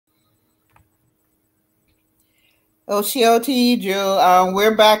Oshio Drew.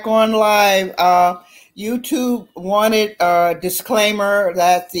 We're back on live. YouTube wanted a disclaimer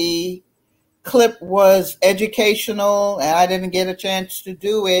that the clip was educational, and I didn't get a chance to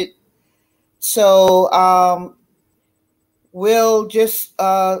do it. So we'll just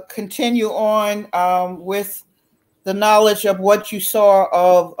continue on with the knowledge of what you saw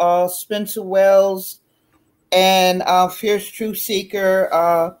of Spencer Wells and Fierce Truth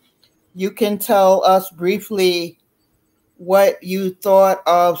Seeker. You can tell us briefly what you thought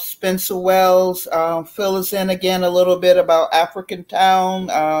of Spencer Wells. Fill us in again a little bit about African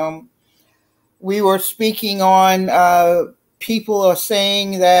Town. We were speaking on people are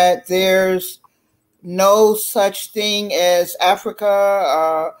saying that there's no such thing as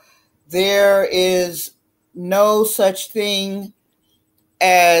Africa. There is no such thing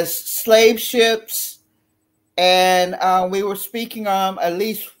as slave ships. And we were speaking on at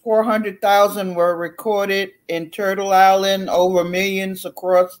least 400,000 were recorded in Turtle Island, over millions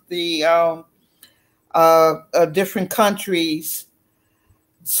across the different countries.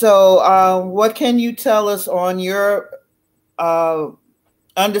 So what can you tell us on your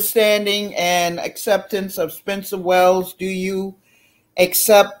understanding and acceptance of Spencer Wells? Do you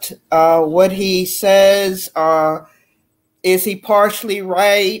accept what he says? Is he partially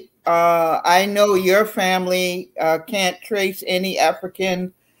right? I know your family can't trace any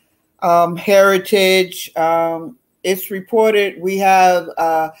African heritage. It's reported we have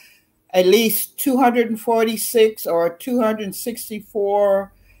at least 246 or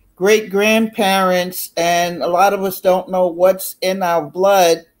 264 great grandparents, and a lot of us don't know what's in our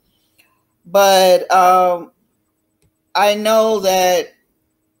blood. But I know that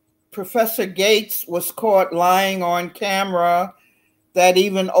Professor Gates was caught lying on camera, that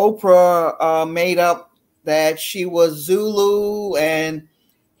even Oprah made up that she was Zulu, and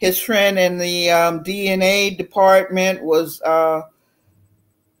his friend in the DNA department was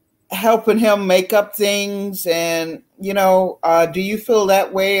helping him make up things. And, do you feel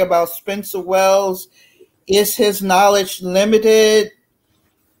that way about Spencer Wells? Is his knowledge limited?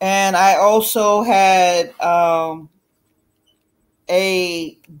 And I also had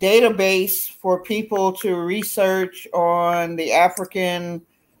a database for people to research on the African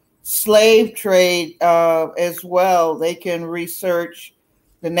slave trade as well. They can research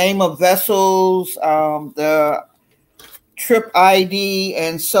the name of vessels, the trip ID,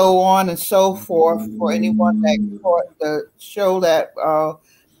 and so on and so forth, for anyone that caught the show that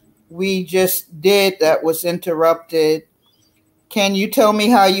we just did that was interrupted. Can you tell me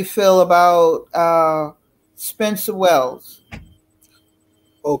how you feel about Spencer Wells?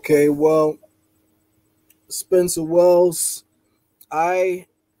 Okay, well, Spencer Wells, I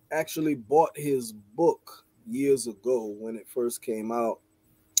actually bought his book years ago when it first came out.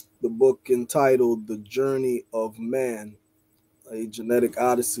 The book entitled The Journey of Man, A Genetic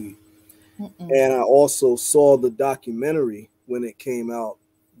Odyssey. And I also saw the documentary when it came out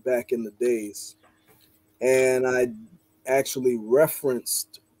back in the days. And I actually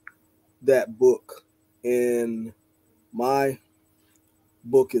referenced that book in my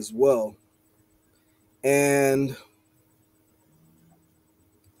book as well. And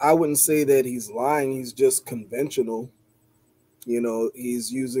I wouldn't say that he's lying. He's just conventional.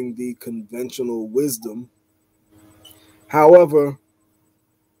 He's using the conventional wisdom. However,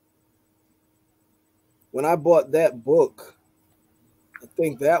 when I bought that book, I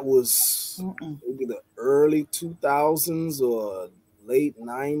think that was maybe the early 2000s or late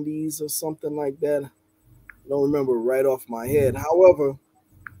 90s or something like that. I don't remember right off my head. However,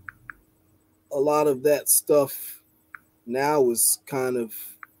 a lot of that stuff now is kind of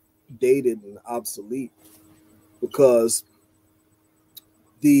dated and obsolete because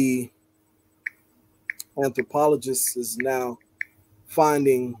the anthropologist is now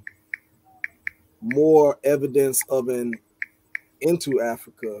finding more evidence of an into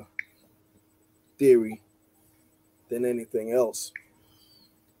Africa theory than anything else.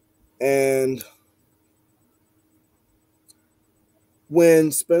 And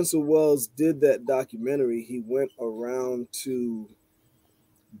when Spencer Wells did that documentary, he went around to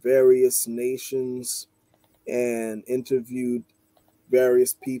various nations and interviewed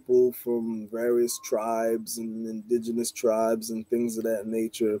various people from various tribes and indigenous tribes and things of that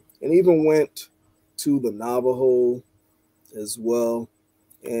nature, and even went to the Navajo as well.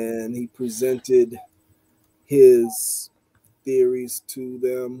 And he presented his theories to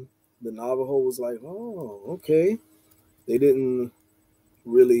them. The Navajo was like, oh, okay. They didn't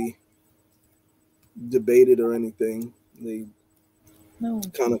really debate it or anything. They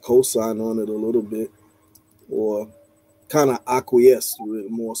kind of co-signed on it a little bit, or kind of acquiesced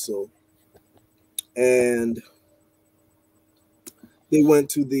more so. And They went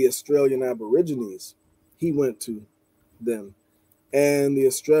to the Australian Aborigines. He went to them. And the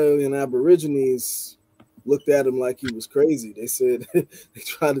Australian Aborigines looked at him like he was crazy. They said, they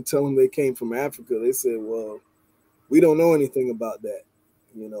tried to tell him they came from Africa. They said, well, we don't know anything about that.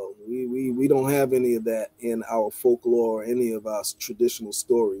 You know, we don't have any of that in our folklore or any of our traditional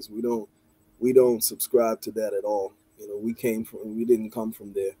stories. We don't subscribe to that at all. You know, we didn't come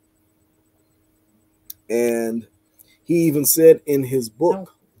from there. And he even said in his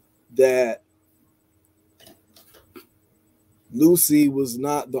book that Lucy was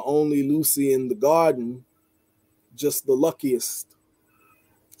not the only Lucy in the garden, just the luckiest.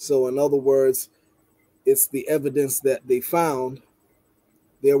 So in other words, it's the evidence that they found.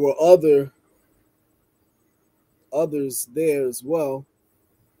 There were others there as well.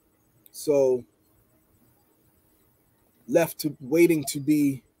 So left to waiting to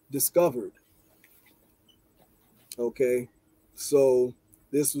be discovered. Okay. So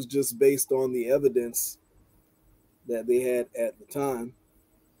this was just based on the evidence that they had at the time.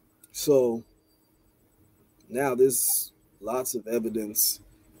 So now there's lots of evidence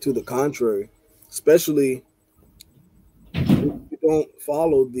to the contrary, especially if you don't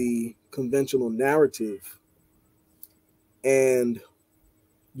follow the conventional narrative and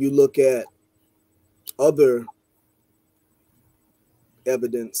you look at other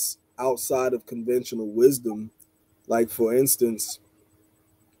evidence outside of conventional wisdom. Like, for instance,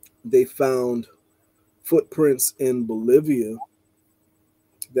 they found footprints in Bolivia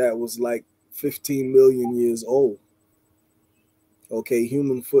that was like 15 million years old. Okay,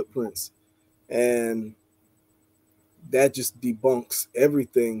 human footprints. And that just debunks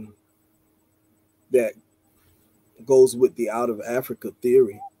everything that goes with the out of Africa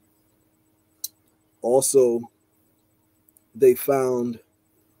theory. Also, they found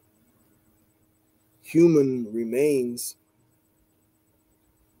human remains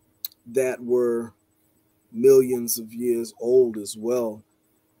that were millions of years old as well.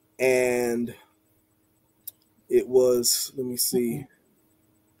 And it was, let me see,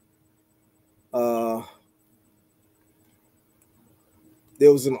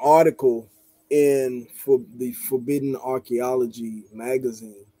 there was an article in the Forbidden Archaeology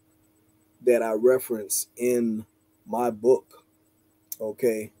magazine that I reference in my book.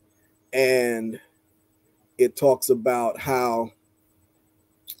 Okay. And it talks about how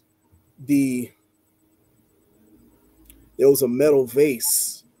there was a metal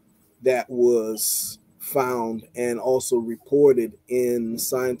vase that was found and also reported in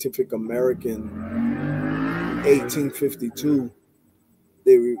Scientific American 1852.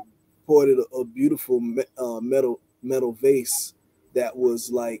 They reported a beautiful metal vase that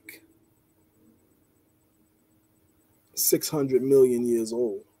was like 600 million years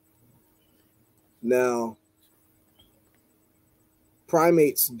old. Now,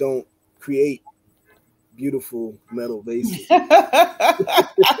 primates don't create beautiful metal vases.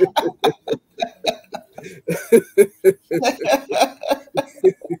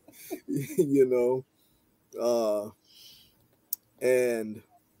 You know, and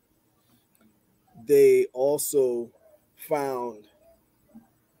they also found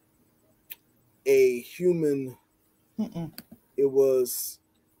a human, it was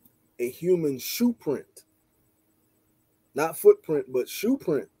a human shoe print, not footprint, but shoe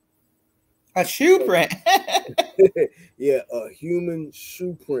print. A shoe print. Yeah, a human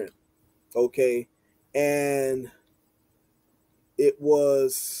shoe print. Okay. And it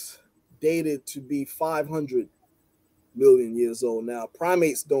was dated to be 500 million years old. Now,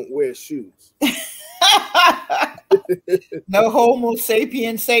 primates don't wear shoes. No Homo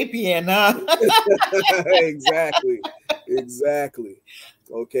sapien sapien, huh? Exactly.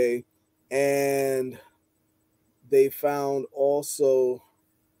 Okay. And they found also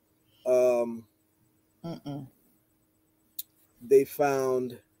they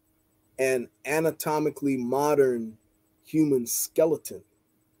found an anatomically modern human skeleton,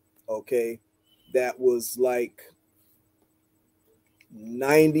 okay, that was like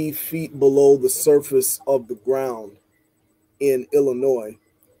 90 feet below the surface of the ground in Illinois.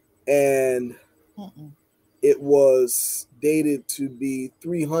 And it was dated to be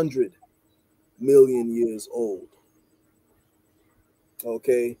 300 million years old.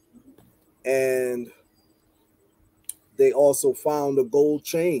 Okay. And they also found a gold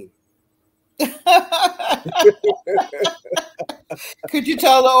chain. Could you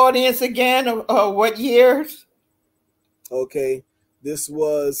tell the audience again what years? Okay. This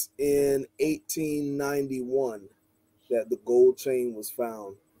was in 1891 that the gold chain was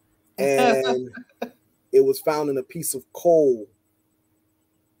found. And it was found in a piece of coal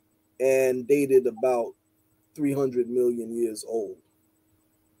and dated about 300 million years old.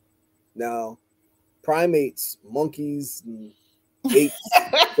 Now, primates, monkeys, and apes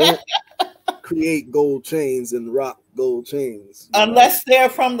don't create gold chains and rock gold chains. Unless they're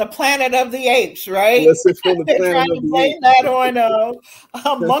from the planet of the apes, right? Unless it's from the They're planet trying of to the blame apes. that on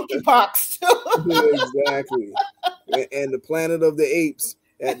monkeypox. Exactly. And the planet of the apes,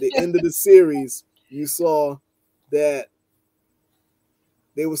 at the end of the series, you saw that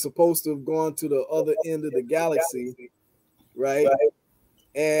they were supposed to have gone to the other end of the galaxy, right?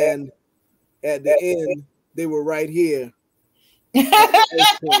 And at the end, they were right here at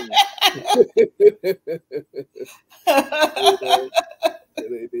the Earth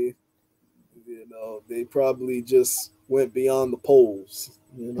plane. They probably just went beyond the poles.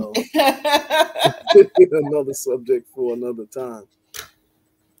 Another subject for another time.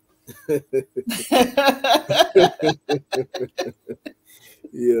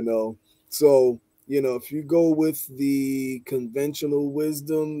 So if you go with the conventional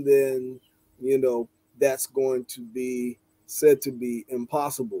wisdom, then that's going to be said to be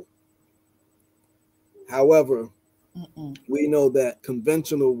impossible. However, we know that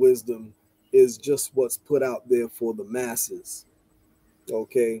conventional wisdom is just what's put out there for the masses.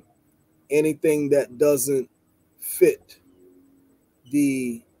 Okay, anything that doesn't fit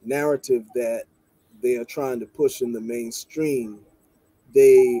the narrative that they are trying to push in the mainstream,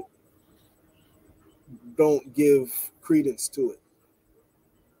 they don't give credence to it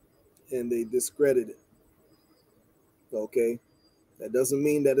and they discredit it. Okay, that doesn't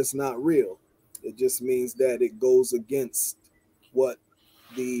mean that it's not real. It just means that it goes against what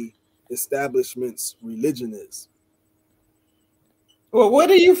the establishment's religion is. Well, what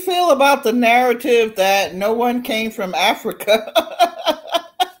do you feel about the narrative that no one came from Africa?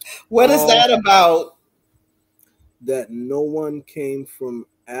 What is that about? That no one came from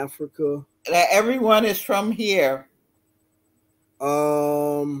Africa? That everyone is from here?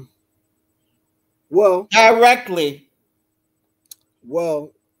 Well, directly.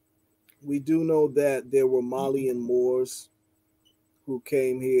 Well, we do know that there were Malian Moors who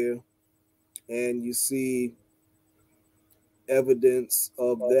came here, and you see evidence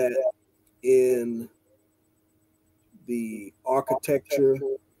of that in the architecture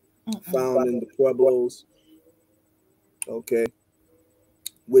found in the Pueblos, okay,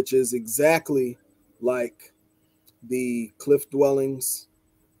 which is exactly like the cliff dwellings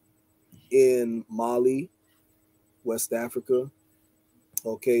in Mali, West Africa.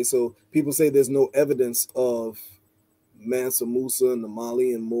 Okay, so people say there's no evidence of Mansa Musa and the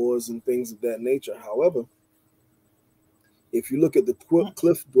Malian Moors and things of that nature. However, if you look at the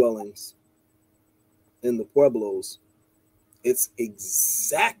cliff dwellings in the Pueblos, it's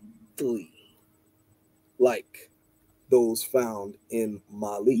exactly like those found in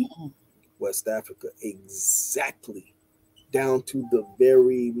Mali, West Africa, exactly down to the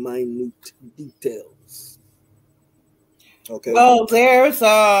very minute details. Okay. Well, there's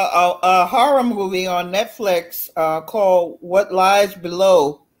a horror movie on Netflix called What Lies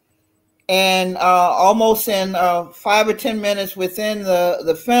Below. And almost in 5 or 10 minutes within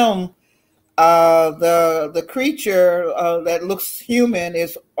the film, the creature that looks human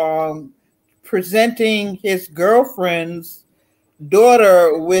is presenting his girlfriend's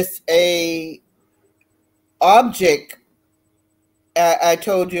daughter with a object I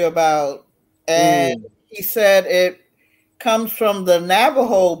told you about, and he said it comes from the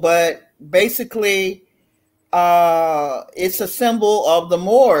Navajo, but basically it's a symbol of the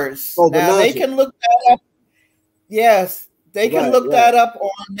Moors. Now they can look that up. Yes, they can look that up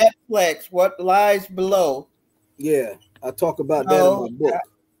on Netflix. What Lies Below? Yeah, I talk about that in my book.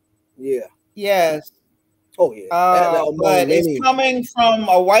 Yeah. Yes. Oh yeah. But it's coming from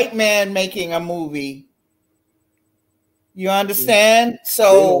a white man making a movie. You understand?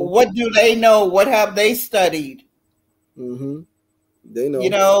 So what do they know? What have they studied? They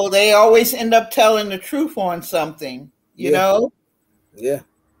know. They always end up telling the truth on something. You know? Yeah,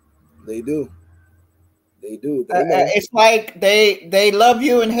 they do. They do. They know. It's like they love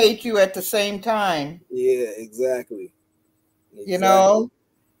you and hate you at the same time. Yeah, exactly.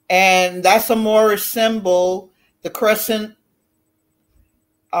 And that's a Moorish symbol, the crescent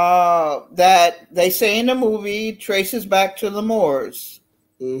that they say in the movie traces back to the Moors.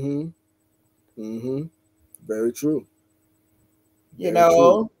 Very true.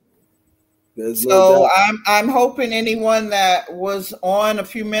 True. So I'm hoping anyone that was on a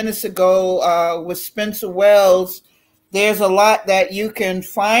few minutes ago with Spencer Wells, there's a lot that you can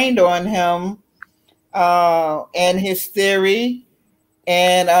find on him and his theory.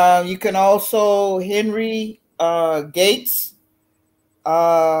 And you can also Henry Gates.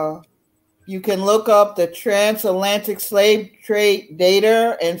 You can look up the transatlantic slave trade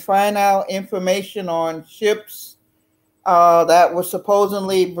data and find out information on ships that were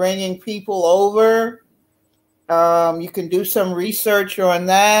supposedly bringing people over. You can do some research on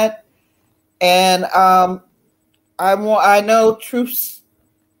that. And I know Truth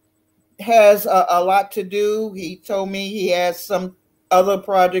has a lot to do. He told me he has some other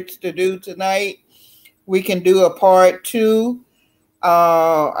projects to do tonight. We can do a part two.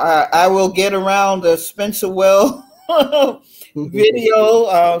 I will get around the Spencer Well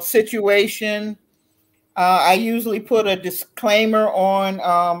video situation. I usually put a disclaimer on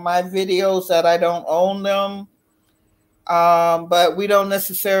my videos that I don't own them, but we don't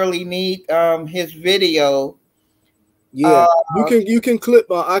necessarily need his video. Yeah, you can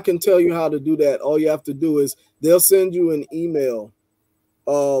clip. I can tell you how to do that. All you have to do is they'll send you an email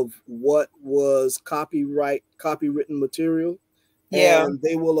of what was copywritten material, Yeah. and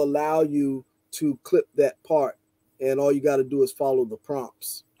they will allow you to clip that part. And all you got to do is follow the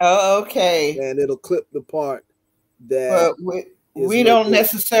prompts. Oh, okay. And it'll clip the part that. But we don't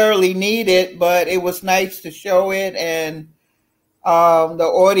necessarily need it, but it was nice to show it, and the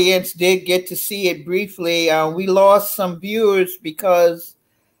audience did get to see it briefly. We lost some viewers because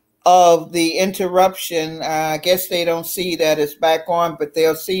of the interruption. I guess they don't see that it's back on, but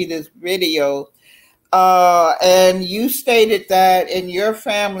they'll see this video. And you stated that in your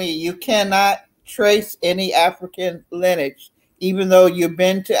family, you cannot trace any African lineage, even though you've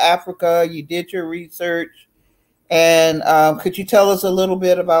been to Africa, you did your research. And could you tell us a little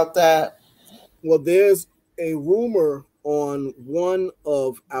bit about that? Well, there's a rumor on one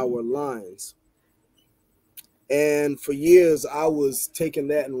of our lines. And for years, I was taking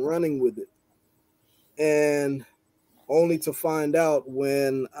that and running with it. And only to find out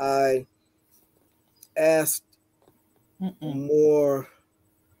when I asked more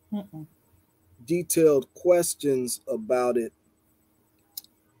detailed questions about it,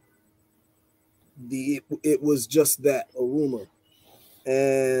 it was just that, a rumor.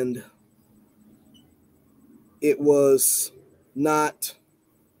 And it was not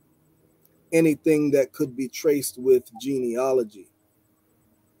anything that could be traced with genealogy.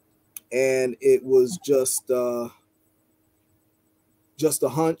 And it was just a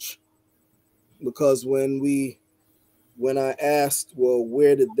hunch, because when I asked, well,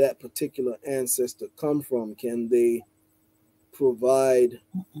 where did that particular ancestor come from? Can they provide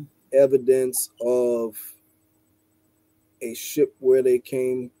evidence of a ship where they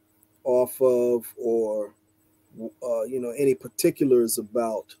came off of, or any particulars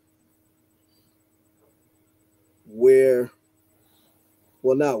about where,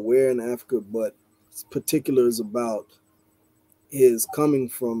 well, not where in Africa, but particulars about his coming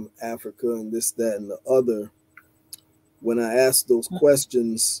from Africa and this, that, and the other. When I asked those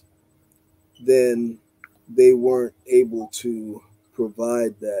questions, then they weren't able to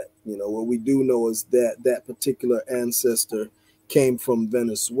provide that. What we do know is that that particular ancestor came from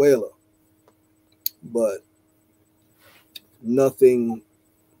Venezuela, but nothing,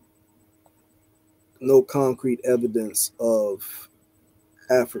 no concrete evidence of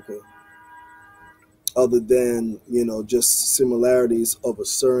Africa, other than, just similarities of a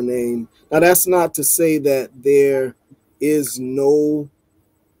surname. Now, that's not to say that there is no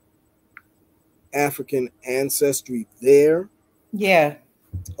African ancestry there. Yeah.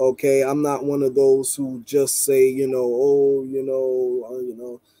 Okay, I'm not one of those who just say,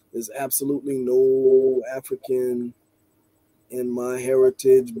 there's absolutely no African in my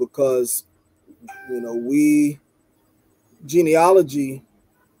heritage, because, genealogy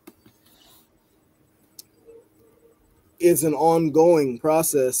is an ongoing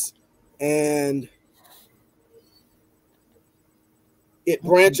process, and it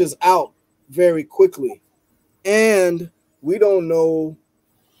branches out very quickly. And we don't know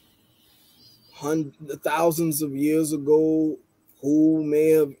thousands of years ago who may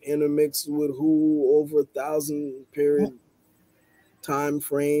have intermixed with who over 1,000 period time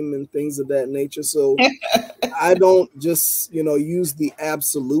frame and things of that nature. So I don't just, use the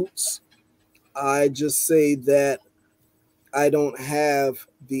absolutes. I just say that I don't have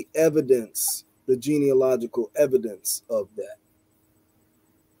the evidence, the genealogical evidence of that.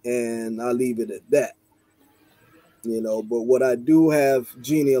 And I leave it at that. But what I do have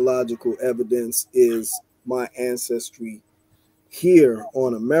genealogical evidence is my ancestry here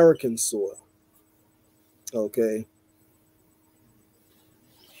on American soil. Okay.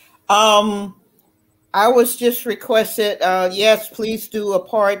 I was just requested, yes, please do a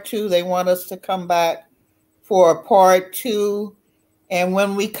part two. They want us to come back for a part two. And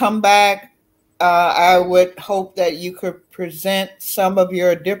when we come back, I would hope that you could present some of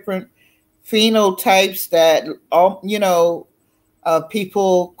your different phenotypes that,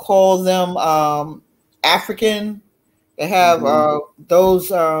 people call them African. They have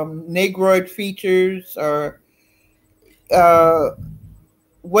those negroid features, or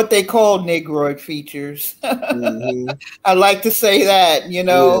what they call negroid features. I like to say that,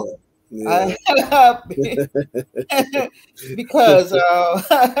 Yeah. because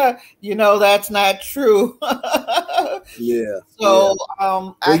that's not true. Yeah. So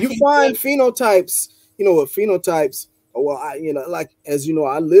well, I you can find phenotypes. What phenotypes? Well, like as you know,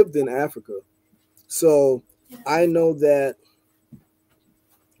 I lived in Africa, so I know that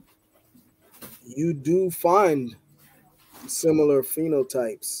you do find similar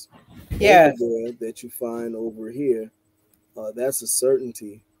phenotypes over there that you find over here. That's a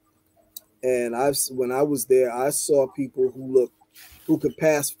certainty. And when I was there, I saw people who could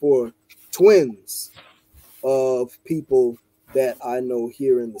pass for twins of people that I know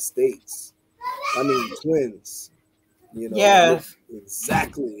here in the States. I mean, twins. Look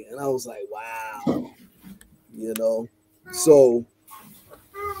exactly. And I was like, wow. So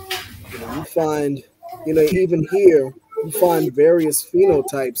you find, even here, you find various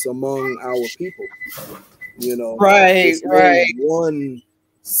phenotypes among our people. It's no one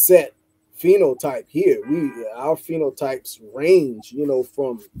set phenotype here. Our phenotypes range,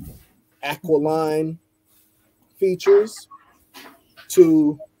 from aquiline features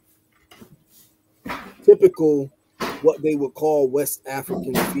to typical what they would call West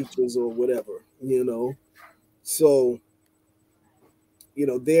African features or whatever, So,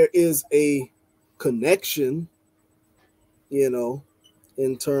 there is a connection, in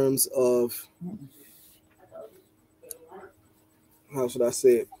terms of, how should I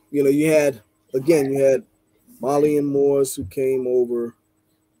say it? You had Malian Moors who came over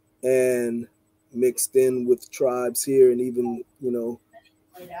and mixed in with tribes here, and even,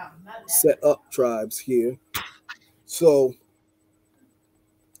 set up tribes here. So,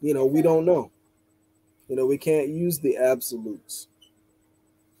 we don't know. We can't use the absolutes.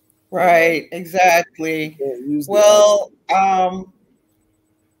 Right, exactly. Well,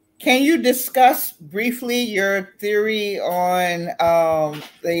 can you discuss briefly your theory on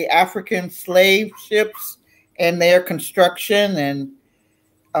the African slave ships and their construction, and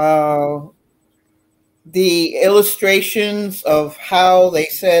the illustrations of how they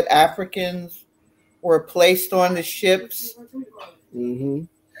said Africans were placed on the ships?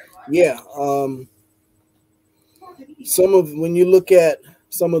 Yeah. When you look at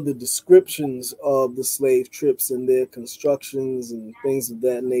some of the descriptions of the slave trips and their constructions and things of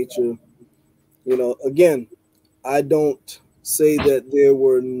that nature, again, I don't say that there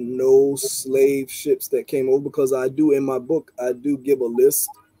were no slave ships that came over, because I do, in my book, I do give a list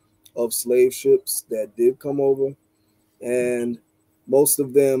of slave ships that did come over, and most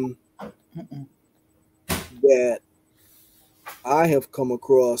of them that I have come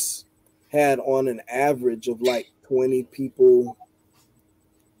across had on an average of like 20 people,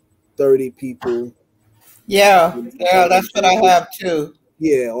 30 people. Yeah, that's what I have too.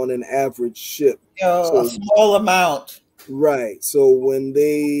 Yeah, on an average ship. A small amount. Right. So when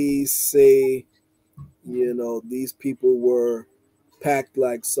they say, these people were packed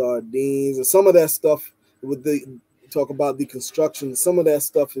like sardines, and some of that stuff, with the talk about the construction, some of that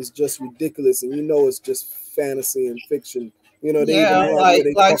stuff is just ridiculous, and it's just fantasy and fiction. They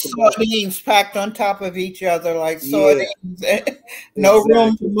even like sardines packed on top of each other, like sardines. No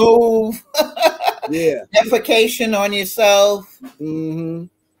room to move. Yeah. Defecation on yourself.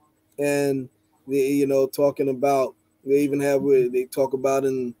 And talking about, they talk about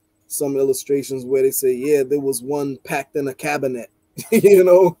in some illustrations where they say, yeah, there was one packed in a cabinet,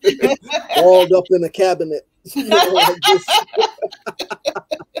 walled up in a cabinet, like this.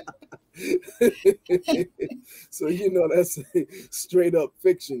 So that's straight up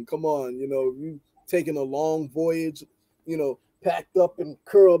fiction. Come on, you taking a long voyage, packed up and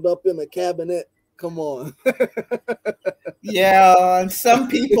curled up in a cabinet. Come on. Yeah, and some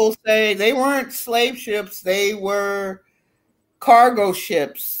people say they weren't slave ships, they were cargo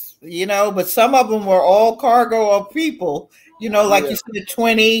ships, but some of them were all cargo of people, like you said,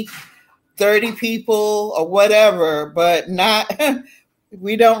 20, 30 people or whatever, but not,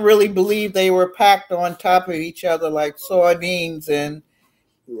 we don't really believe they were packed on top of each other like sardines. And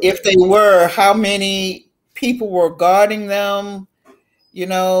if they were, how many people were guarding them,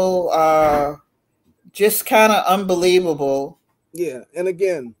 just kind of unbelievable. Yeah. And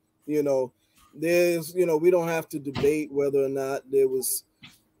again, there's, we don't have to debate whether or not there was,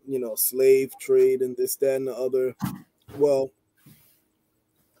 slave trade and this, that, and the other. Well,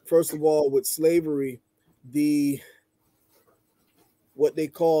 first of all, with slavery, what they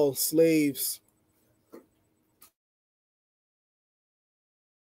call slaves.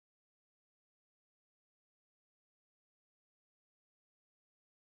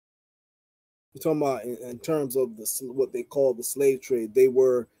 You're talking about in terms of what they call the slave trade. They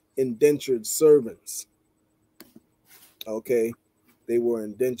were indentured servants. Okay, they were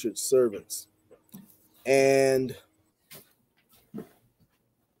indentured servants, and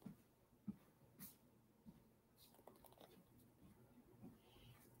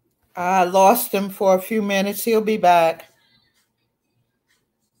I lost him for a few minutes. He'll be back.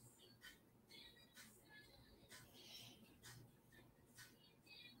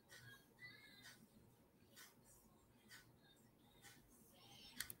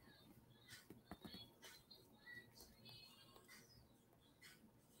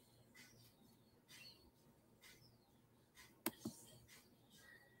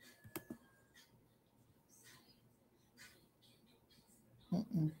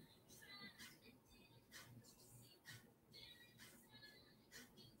 Mm-mm.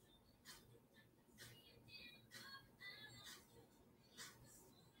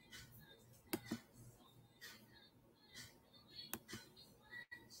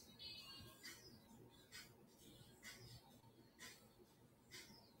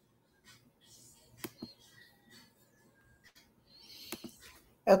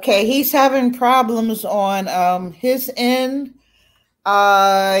 Okay, he's having problems on his end.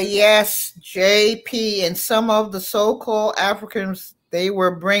 Yes, JP and some of the so-called Africans they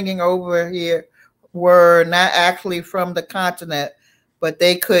were bringing over here were not actually from the continent, but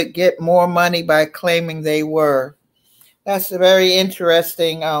they could get more money by claiming they were. That's a very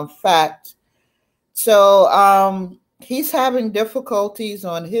interesting fact. So he's having difficulties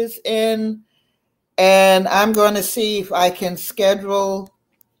on his end, and I'm going to see if I can schedule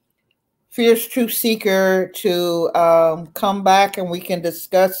Fierce Truth Seeker to come back and we can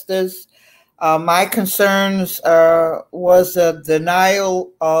discuss this. My concerns was a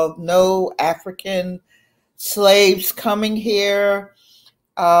denial of no African slaves coming here.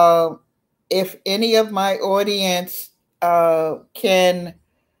 Uh, if any of my audience can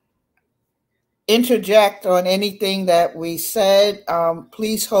interject on anything that we said,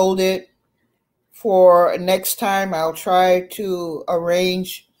 please hold it for next time. I'll try to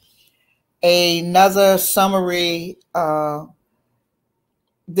arrange another summary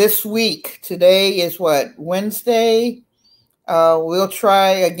this week. Today is what, Wednesday? We'll try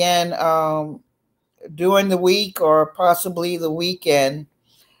again during the week or possibly the weekend.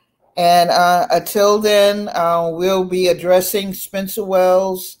 And until then, we'll be addressing Spencer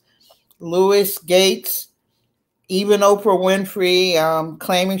Wells, Louis Gates, even Oprah Winfrey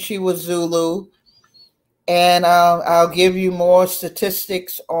claiming she was Zulu. And I'll give you more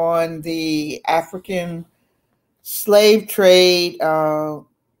statistics on the African slave trade,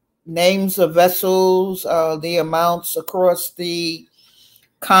 names of vessels, the amounts across the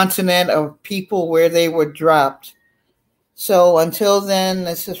continent of people where they were dropped. So until then,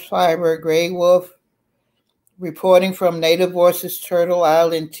 this is Fiber Grey Wolf reporting from Native Voices Turtle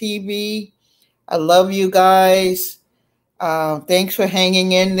Island TV. I love you guys. Thanks for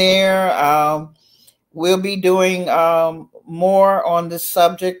hanging in there. We'll be doing more on this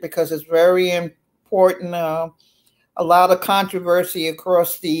subject because it's very important. A lot of controversy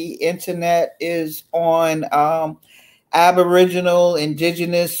across the internet is on Aboriginal,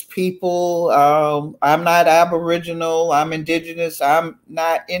 Indigenous people. I'm not Aboriginal. I'm Indigenous. I'm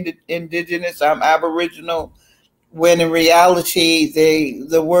not Indigenous. I'm Aboriginal. When in reality,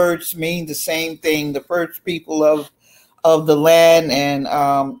 the words mean the same thing. The first people of the land, and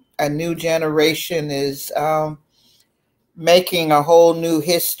a new generation is making a whole new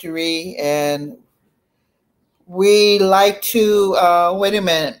history. And we like to wait a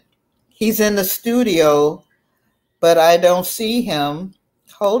minute. He's in the studio, but I don't see him.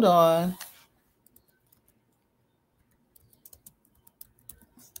 Hold on.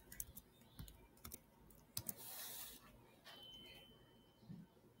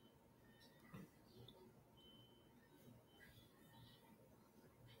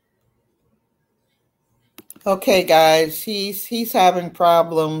 Okay, guys, he's having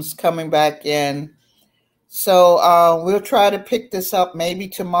problems coming back in. So we'll try to pick this up maybe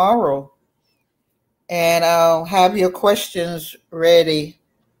tomorrow, and have your questions ready.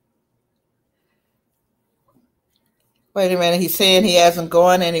 Wait a minute, he's saying he hasn't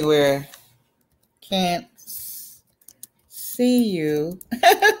gone anywhere. Can't see you.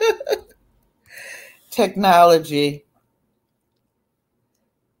 Technology.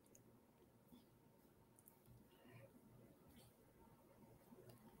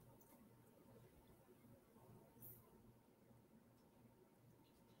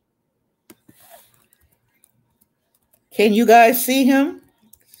 Can you guys see him?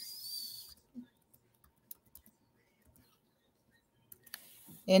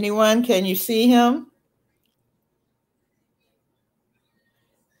 Anyone? Can you see him?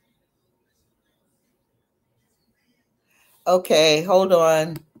 Okay, hold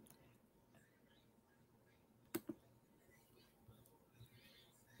on.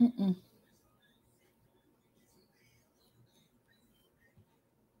 Mm-mm.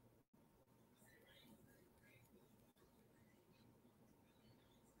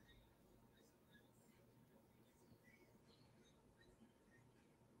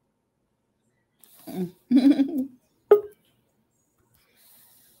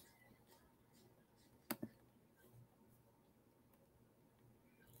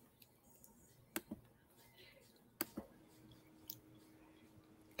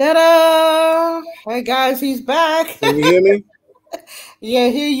 Ta-da! Hey guys, he's back. Can you hear me? Yeah,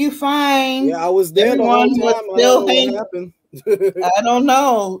 hear you fine. Yeah, I was there the Everyone whole was time. I don't still know what hanging. happened. I don't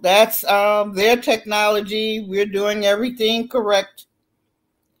know. That's their technology. We're doing everything correct.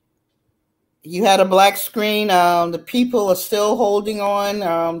 You had a black screen. The people are still holding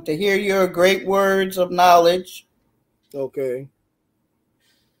on to hear your great words of knowledge. Okay.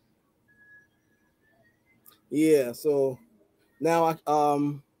 Yeah, so now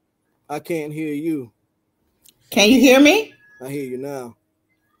I can't hear you. Can you hear me? I hear you now.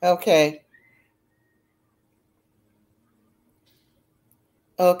 Okay.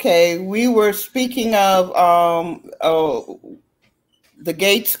 Okay. We were speaking of the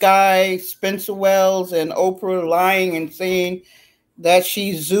Gates guy, Spencer Wells, and Oprah lying and saying that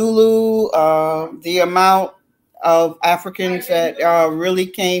she's Zulu. The amount of Africans that really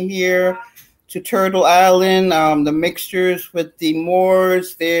came here to Turtle Island, the mixtures with the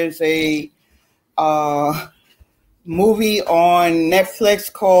Moors. There's a movie on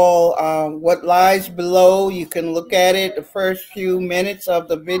Netflix called What Lies Below. You can look at it. The first few minutes of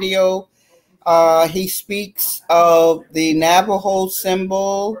the video, he speaks of the Navajo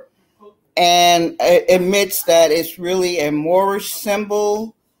symbol and admits that it's really a Moorish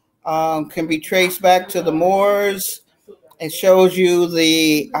symbol, can be traced back to the Moors. It shows you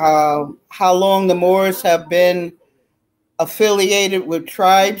the how long the Moors have been affiliated with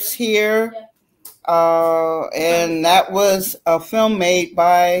tribes here. And that was a film made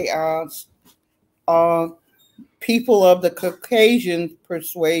by people of the Caucasian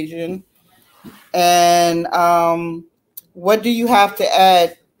persuasion. And what do you have to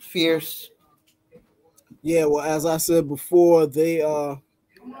add, Fierce? Yeah, well, as I said before, the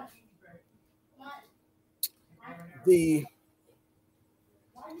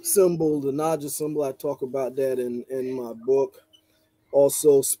symbol, the Naja symbol, I talk about that in my book.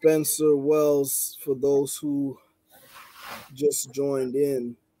 Also, Spencer Wells, for those who just joined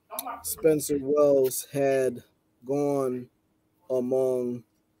in, Spencer Wells had gone among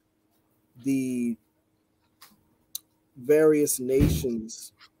the various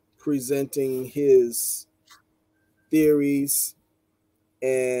nations presenting his theories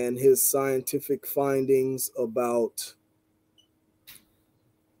and his scientific findings about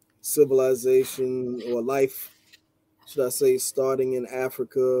civilization or life, should I say, starting in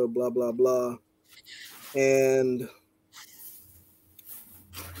Africa, blah, blah, blah. And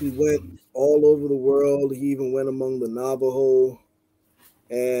he went all over the world. He even went among the Navajo,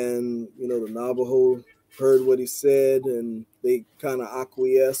 and the Navajo heard what he said, and they kind of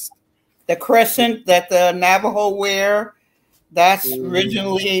acquiesced. The crescent that the Navajo wear, that's Mm-hmm.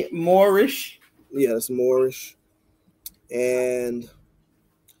 originally Moorish. Yeah, it's Moorish. And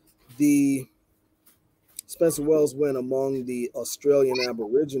the Spencer Wells went among the Australian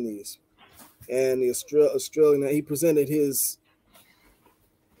Aborigines, and the Australian, he presented his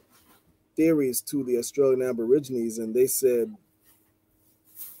theories to the Australian Aborigines, and they said,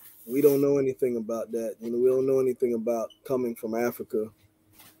 we don't know anything about that. We don't know anything about coming from Africa.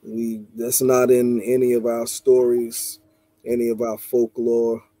 That's not in any of our stories, any of our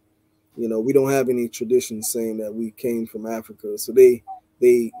folklore. We don't have any traditions saying that we came from Africa. So they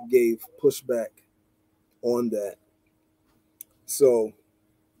gave pushback on that. So,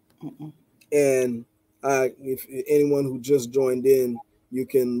 and if anyone who just joined in, you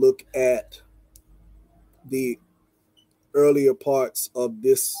can look at the earlier parts of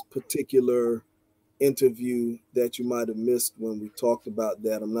this particular interview that you might have missed when we talked about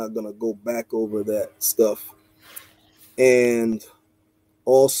that. I'm not going to go back over that stuff. And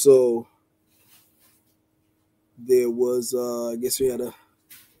also, there was, I guess we had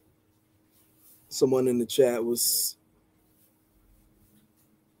someone in the chat was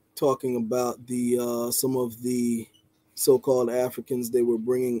talking about the some of the so-called Africans they were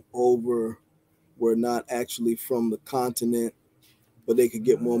bringing over were not actually from the continent, but they could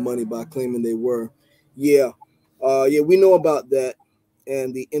get more money by claiming they were. Yeah, we know about that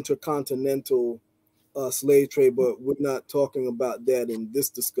and the intercontinental slave trade, but we're not talking about that in this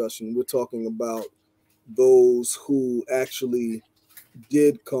discussion. We're talking about those who actually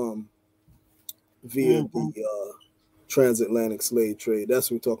did come via the transatlantic slave trade. That's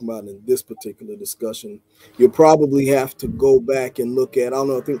what we're talking about in this particular discussion. You'll probably have to go back and look at, I don't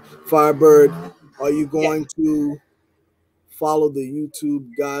know, I think Firebird, are you going to follow the YouTube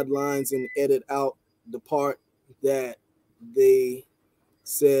guidelines and edit out the part that they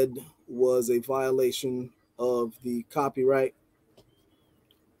said was a violation of the copyright?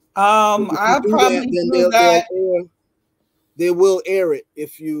 If you I'll do that, probably then do that. they will air it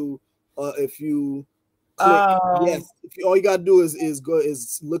if you click yes. All you gotta do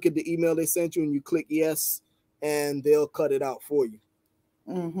is look at the email they sent you and you click yes, and they'll cut it out for you.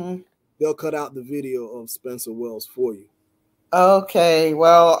 They'll cut out the video of Spencer Wells for you. Okay,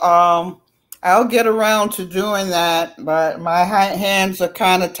 well, I'll get around to doing that, but my hands are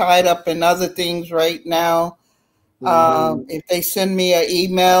kind of tied up in other things right now. If they send me an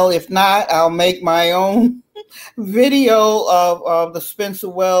email, if not, I'll make my own video of the Spencer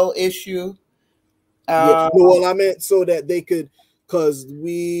Wells issue. Yeah, no, well, I meant so that they could, because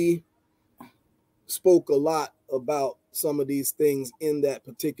we spoke a lot about some of these things in that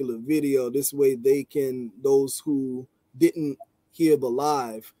particular video. This way they can, those who didn't hear the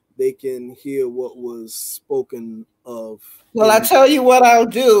live, they can hear what was spoken of. Well, I tell you what I'll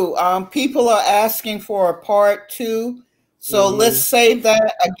do. People are asking for a part 2, so let's save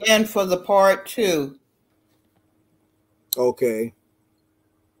that again for the part 2. Okay.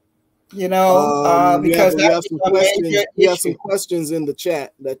 You know, because you have some questions. You have some questions in the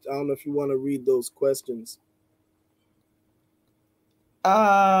chat that I don't know if you want to read those questions.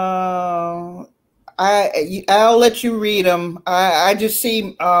 I'll let you read them. I just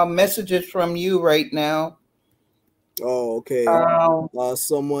see messages from you right now. Oh, okay.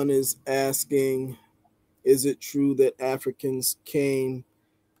 Someone is asking, is it true that Africans came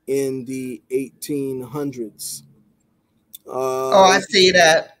in the 1800s? I see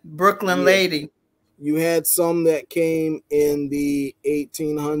that. Brooklyn lady. You had some that came in the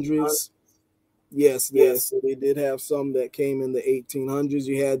 1800s. Yes, they did have some that came in the 1800s.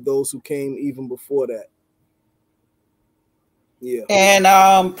 You had those who came even before that. Yeah.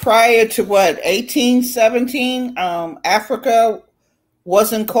 And prior to what, 1817, Africa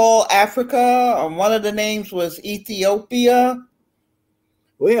wasn't called Africa. One of the names was Ethiopia.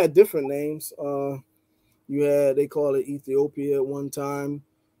 We had different names. They called it Ethiopia at one time.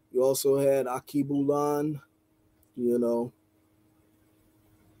 You also had Akibulan, you know.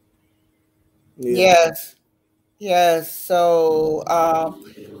 Yeah. Yes. So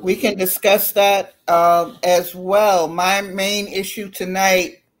we can discuss that as well. My main issue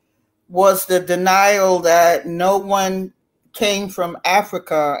tonight was the denial that no one came from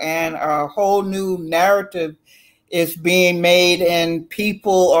Africa, and a whole new narrative is being made, and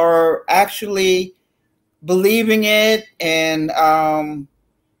people are actually believing it. And I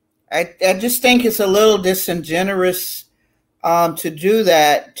just think it's a little disingenuous to do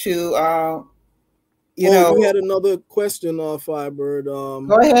that. You had another question, Firebird.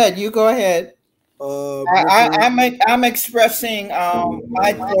 Go ahead. You go ahead. I'm expressing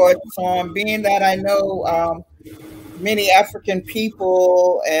my thoughts on, being that I know many African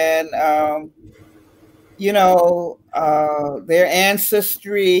people, and their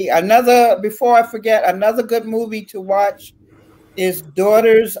ancestry. Before I forget, another good movie to watch is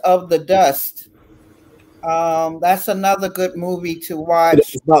Daughters of the Dust. That's another good movie to watch.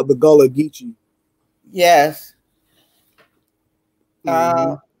 It's about the Gullah Geechee. Yes.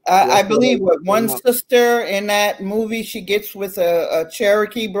 I believe one sister in that movie, she gets with a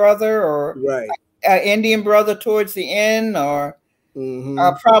Cherokee brother, or an Indian brother towards the end, or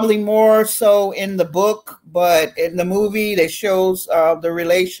probably more so in the book, but in the movie they shows the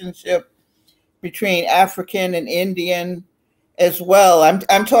relationship between African and Indian as well.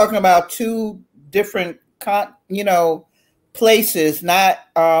 I'm talking about two different places, not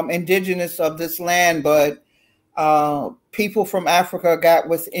indigenous of this land, but people from Africa got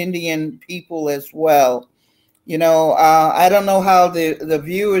with Indian people as well. I don't know how the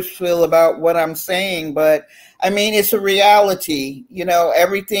viewers feel about what I'm saying, but I mean, it's a reality.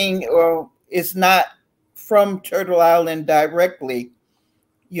 Everything is not from Turtle Island directly.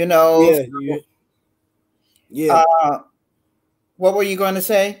 Yeah. What were you going to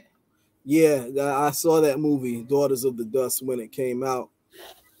say? Yeah, I saw that movie, Daughters of the Dust, when it came out.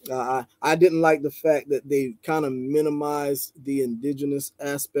 I didn't like the fact that they kind of minimized the indigenous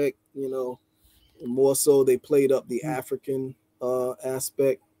aspect, More so, they played up the African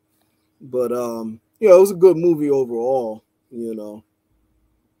aspect. But you know, it was a good movie overall. You know,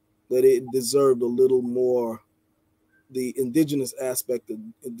 that it deserved a little more. The indigenous aspect of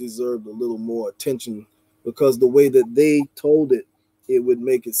it deserved a little more attention, because the way that they told it, it would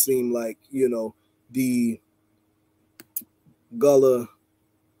make it seem like, you know, the Gullah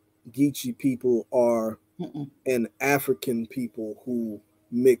Geechee people are an African people who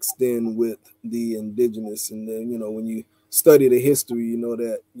mixed in with the indigenous. And then, you know, when you study the history, you know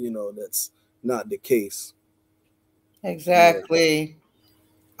that, you know, that's not the case. Yeah. Exactly.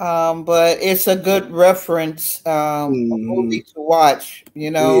 But it's a good reference, a Hmm. movie to watch,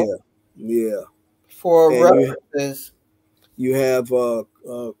 you know, Yeah. Yeah. for And references. you have a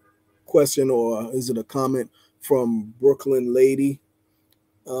question, or is it a comment from Brooklyn Lady?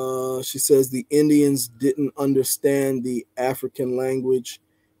 She says the Indians didn't understand the African language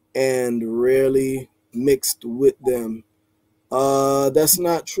and rarely mixed with them. That's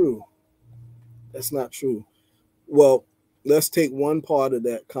not true. That's not true. Well, let's take one part of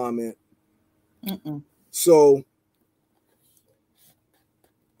that comment. Mm-mm. So,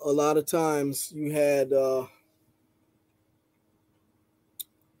 a lot of times you had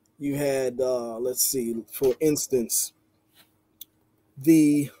let's see, for instance,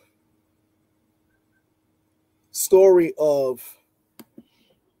 the story of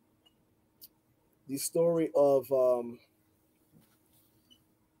the story of well,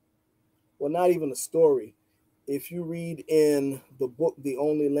 not even a story. If you read in the book The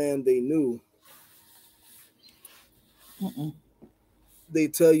Only Land They Knew, Mm-mm. they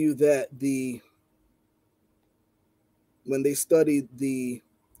tell you that the when they studied the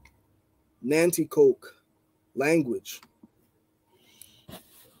Nanticoke language,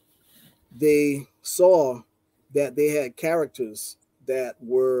 they saw that they had characters that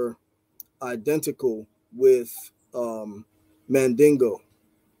were identical with Mandingo.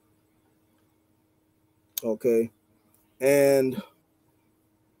 Okay. And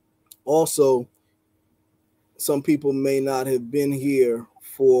also, some people may not have been here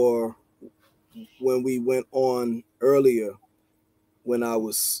for when we went on earlier when I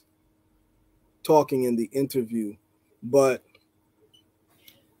was talking in the interview, but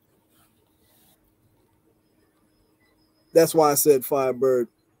that's why I said, Firebird,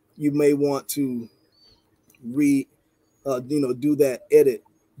 you may want to re do that edit.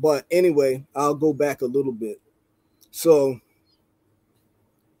 But anyway, I'll go back a little bit. So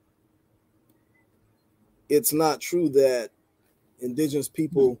it's not true that indigenous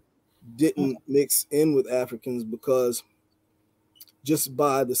people didn't mix in with Africans, because just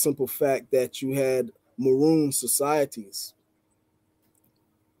by the simple fact that you had maroon societies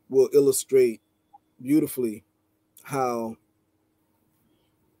will illustrate beautifully how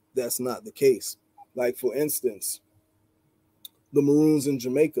that's not the case. Like, for instance, the Maroons in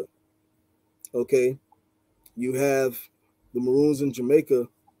Jamaica. Okay, you have the Maroons in Jamaica.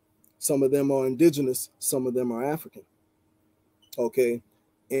 Some of them are indigenous, some of them are African. Okay,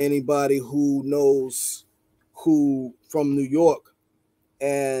 anybody who knows, who from New York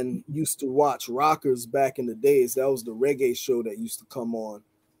and used to watch Rockers back in the days, that was the reggae show that used to come on.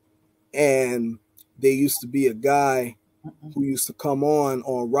 And there used to be a guy who used to come on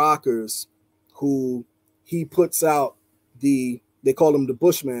Rockers, who he puts out they call him the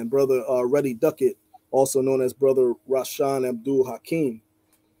Bushman, brother Reddy Duckett, also known as brother Rashan Abdul Hakim.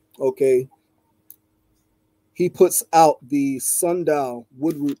 Okay, he puts out the Sundial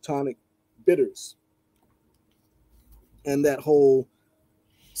Woodroot Tonic Bitters and that whole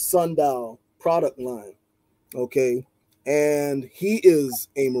Sundial product line. Okay, and he is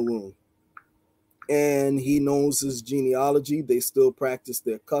a Maroon, and he knows his genealogy. They still practice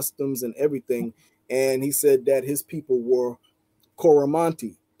their customs and everything. And he said that his people were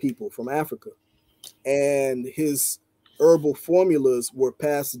Coromantee people from Africa, and his herbal formulas were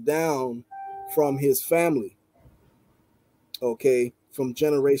passed down from his family, okay, from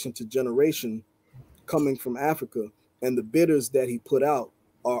generation to generation, coming from Africa. And the bitters that he put out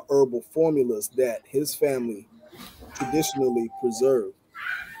are herbal formulas that his family traditionally preserved,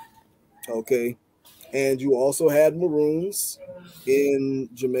 okay. And you also had Maroons in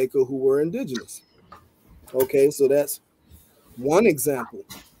Jamaica who were indigenous. Okay, so that's one example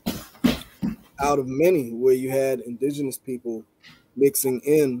out of many where you had indigenous people mixing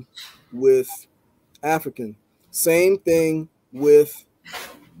in with African. Same thing with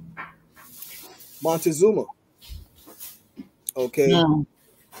Montezuma. Okay, Mm.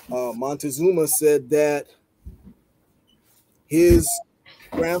 Montezuma said that his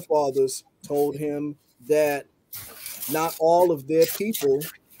grandfathers told him that not all of their people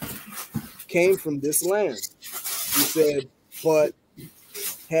came from this land. He said, but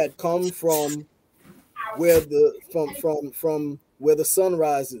had come from where from where the sun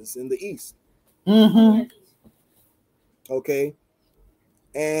rises in the east. Mm-hmm. Okay.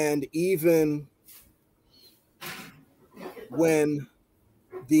 And even when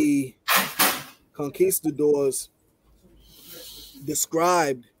the conquistadors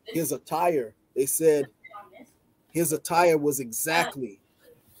described his attire, they said his attire was exactly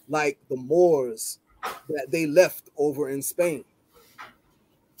like the Moors that they left over in Spain.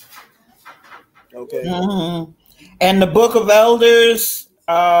 Okay. Mm-hmm. And the Book of Elders,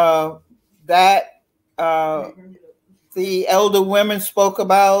 that the elder women spoke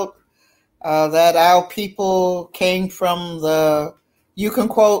about, that our people came from the. You can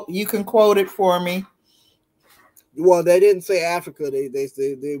quote it for me. Well, they didn't say Africa.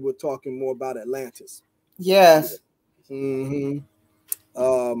 They were talking more about Atlantis. Yes. Mm-hmm.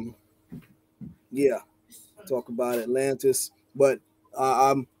 Yeah, talk about Atlantis, but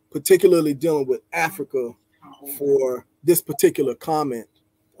I'm particularly dealing with Africa for this particular comment.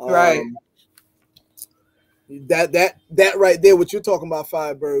 Right. That right there, what you're talking about,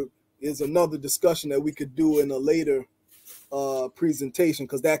 Firebird, is another discussion that we could do in a later presentation,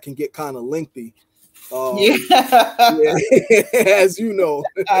 because that can get kind of lengthy. Yeah. Yeah, as you know.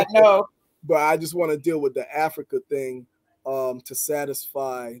 I know. But I just want to deal with the Africa thing to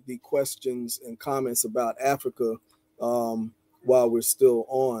satisfy the questions and comments about Africa while we're still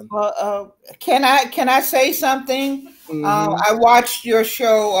on. Well, can I say something? Mm-hmm. I watched your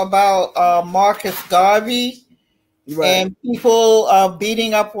show about Marcus Garvey, Right. and people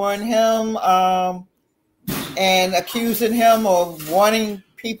beating up on him and accusing him of wanting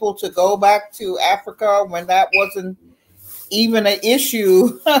people to go back to Africa when that wasn't even an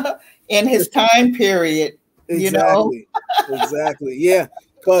issue in his time period. Exactly. Exactly. Yeah.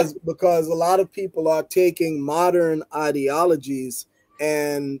 Because a lot of people are taking modern ideologies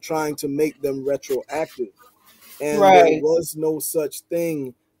and trying to make them retroactive. And there Right. was no such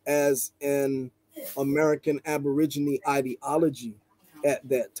thing as an American Aborigine ideology at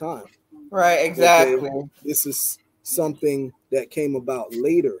that time. Right, exactly. Okay? This is something that came about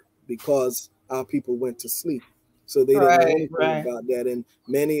later because our people went to sleep. So they didn't know anything about that. And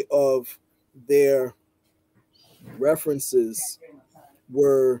many of their references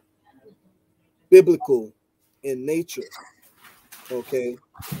were biblical in nature. Okay.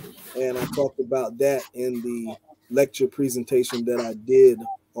 And I talked about that in the lecture presentation that I did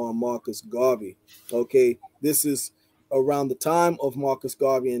on Marcus Garvey. Okay. This is around the time of Marcus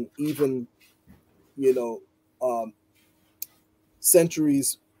Garvey, and even, you know,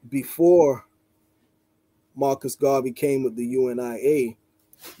 centuries before Marcus Garvey came with the UNIA,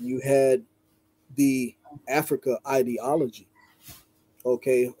 you had the Africa ideology,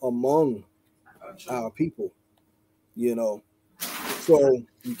 okay, among our people, you know. So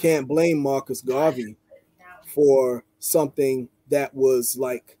you can't blame Marcus Garvey for something that was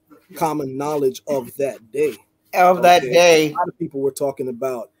like common knowledge of that day. Of that day. A lot of people were talking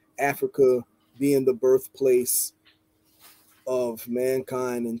about Africa being the birthplace of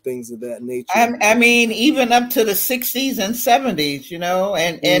mankind and things of that nature. I mean, even up to the 60s and 70s,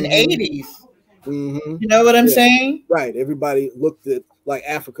 and 80s. Mm-hmm. You know what I'm saying? Right. Everybody looked at like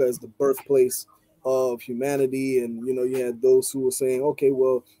Africa as the birthplace of humanity. And, you had those who were saying, okay,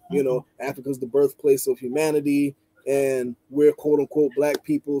 well, Africa's the birthplace of humanity, and we're quote unquote black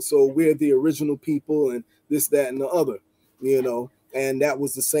people. So we're the original people, and this, that, and the other, and that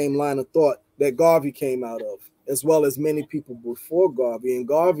was the same line of thought that Garvey came out of, as well as many people before Garvey. And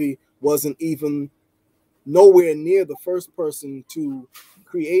Garvey wasn't even nowhere near the first person to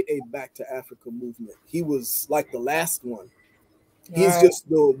create a Back to Africa movement. He was like the last one. He's just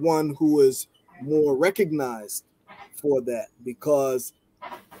the one who is more recognized for that, because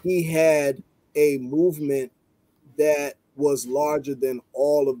he had a movement that was larger than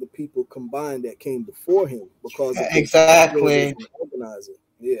all of the people combined that came before him, because of exactly organizing.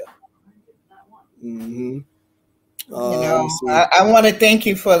 Yeah. Mm-hmm. I want to thank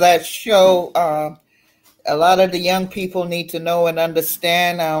you for that show. A lot of the young people need to know and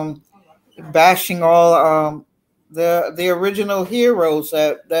understand, bashing all the original heroes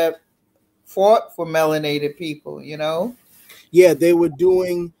that fought for melanated people. Yeah, they were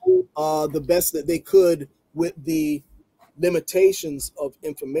doing the best that they could with the limitations of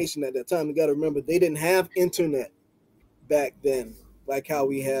information at that time. You got to remember, they didn't have internet back then like how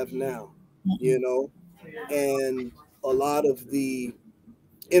we have now, and a lot of the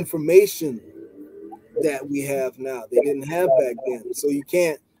information that we have now, they didn't have back then. So you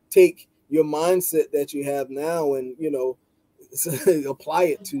can't take your mindset that you have now and, apply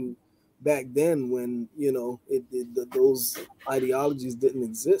it to back then when, you know, those ideologies didn't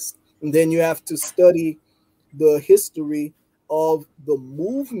exist. And then you have to study the history of the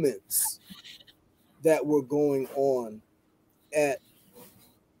movements that were going on at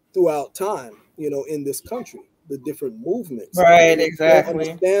throughout time, you know, in this country, the different movements. Right, And if you don't exactly.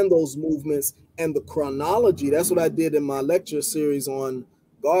 understand those movements and the chronology, that's what I did in my lecture series on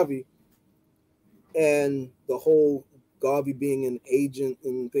Garvey and the whole Garvey being an agent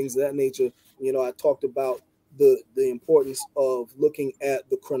and things of that nature. You know, I talked about the importance of looking at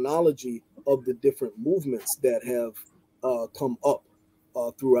the chronology of the different movements that have come up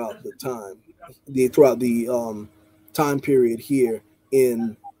throughout the time period here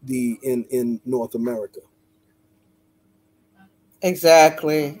in in North America.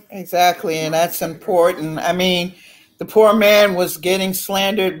 Exactly, exactly. And that's important. I mean, the poor man was getting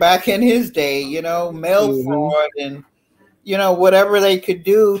slandered back in his day, you know, mail Mm-hmm. fraud and, you know, whatever they could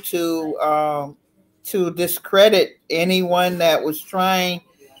do to discredit anyone that was trying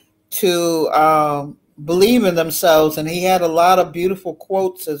to believe in themselves. And he had a lot of beautiful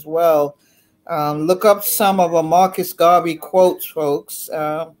quotes as well. Look up some of a Marcus Garvey quotes, folks.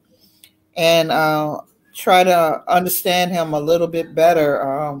 And try to understand him a little bit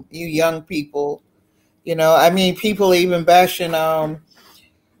better, you young people. You know, I mean, people even bashing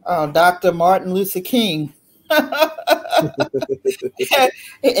Dr. Martin Luther King.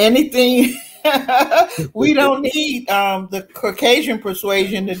 Anything. We don't need the Caucasian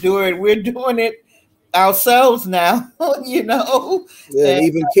persuasion to do it. We're doing it ourselves now, you know. Yeah, and And,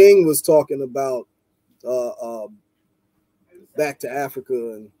 even King was talking about uh, uh, back to Africa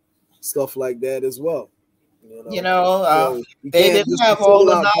and stuff like that as well. You you know, know, so you they can't didn't just have all single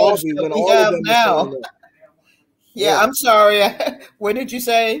the out knowledge Garvey that when we all of have them are now. saying that. Yeah, Yeah, I'm sorry. What did you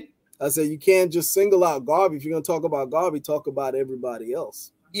say? I said you can't just single out Garvey. If you're gonna talk about Garvey, talk about everybody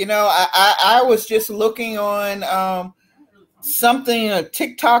else. You know, I was just looking on something, a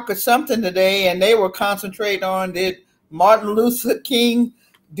TikTok or something today, and they were concentrating on, did Martin Luther King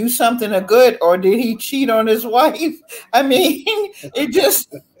do something of good, or did he cheat on his wife? I mean, it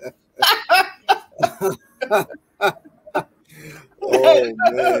just Oh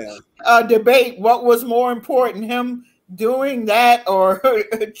man, a debate. What was more important, him doing that or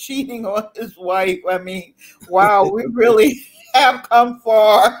cheating on his wife? I mean, wow, we really have come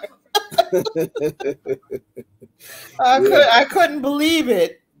far. yeah. I couldn't believe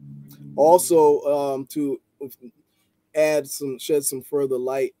it. Also, to shed some further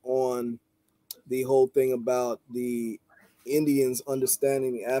light on the whole thing about the Indians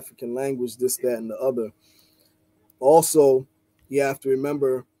understanding the African language, this, that, and the other. Also, you have to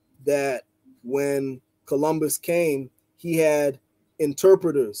remember that when Columbus came, he had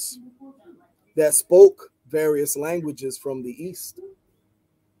interpreters that spoke various languages from the East.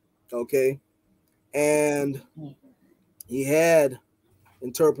 Okay. And he had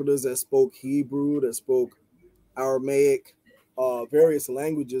interpreters that spoke Hebrew, that spoke Aramaic, various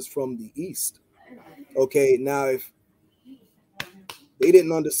languages from the East. Okay. Now, if they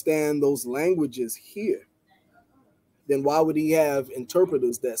didn't understand those languages here, then why would he have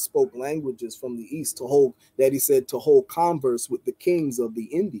interpreters that spoke languages from the East to hold, that he said, to hold converse with the kings of the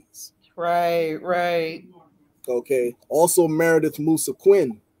Indies? Right, right. Okay. Also, Meredith Musa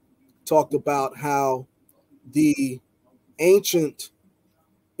Quinn talked about how the ancient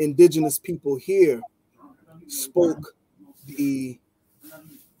indigenous people here spoke the,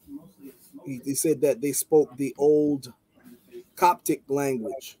 he said that they spoke the old Coptic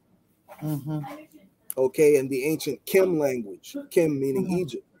language, Mm-hmm. okay, and the ancient Kim language, Kim meaning Mm-hmm.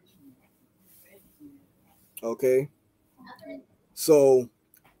 Egypt, okay. So,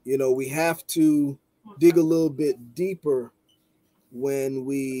 you know, we have to dig a little bit deeper when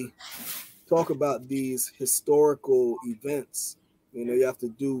we talk about these historical events. You know, you have to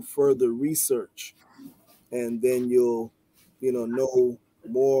do further research, and then you'll, you know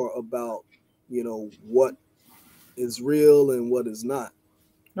more about, you know, what is real and what is not.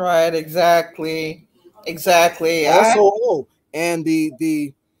 Right, exactly. Exactly. Also, oh, and the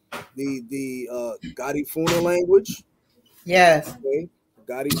Garifuna language, Yes. okay,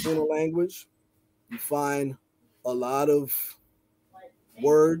 Garifuna language, you find a lot of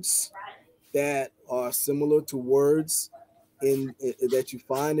words that are similar to words in that you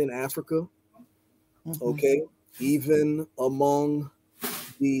find in Africa, Mm-hmm. okay, even among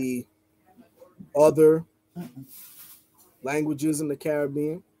the other languages in the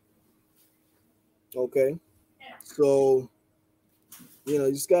Caribbean, okay. So, you know,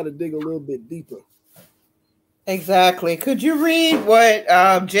 you just got to dig a little bit deeper. Exactly. Could you read what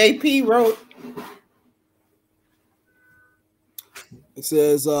JP wrote? It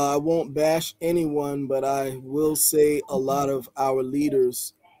says, I won't bash anyone, but I will say a lot of our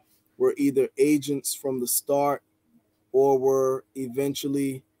leaders were either agents from the start or were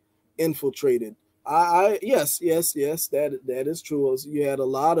eventually infiltrated. Yes, that is true. You had a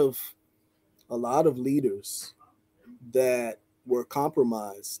lot of leaders that were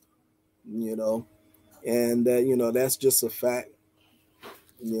compromised, you know, and that, you know, that's just a fact,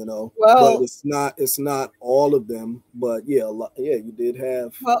 you know. But Well, it's not all of them, but yeah, you did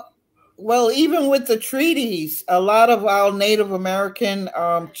have. well, well, even with the treaties, a lot of our Native American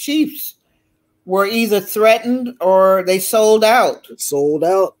chiefs were either threatened or they sold out. It sold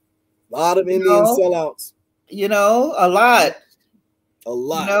out. A lot of You Indian know, sellouts. a lot. A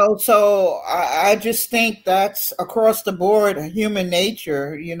lot. So I just think that's across the board human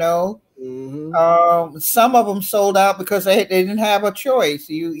nature. Mm-hmm. Some of them sold out because they didn't have a choice.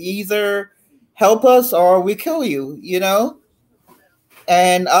 You either help us or we kill you.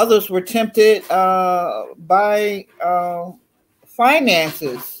 And others were tempted by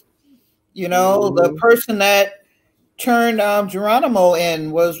finances. The Mm-hmm. person that turned Geronimo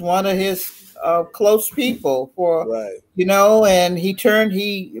in was one of his close people Right. and he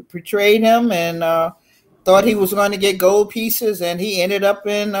portrayed him and thought he was going to get gold pieces, and he ended up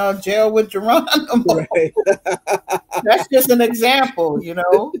in jail with Geronimo. Right. That's just an example.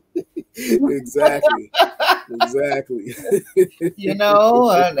 Exactly. Exactly.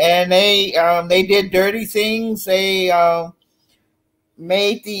 And they did dirty things. They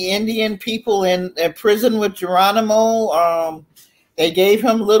made the Indian people in prison with Geronimo. They gave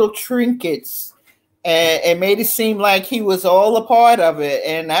him little trinkets, and it made it seem like he was all a part of it,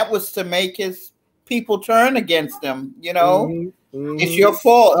 and that was to make his people turn against him. Mm-hmm. It's Mm-hmm. your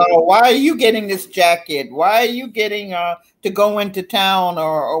fault. Why are you getting this jacket? Why are you getting to go into town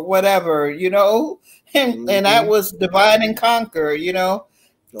or whatever? And that Mm-hmm. was divide and conquer. Oh yeah.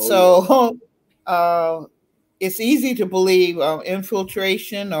 So it's easy to believe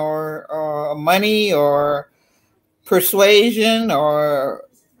infiltration or money or persuasion or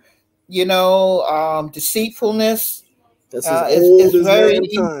deceitfulness. That's as Is old as very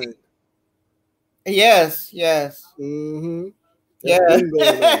easy. mankind. Yes, yes, Mm-hmm. That's yeah. been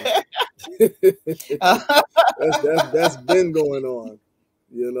going on. That's been going on.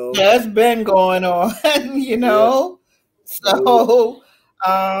 You know. That's been going on, Yeah. Oh yeah. So,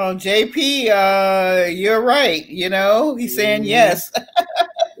 JP, you're right. He's saying Mm-hmm. yes.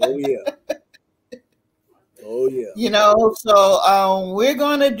 Oh yeah. Oh yeah. So we're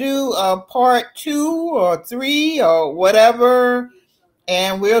gonna do part 2 or 3 or whatever,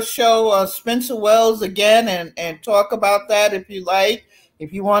 and we'll show Spencer Wells again and talk about that if you like.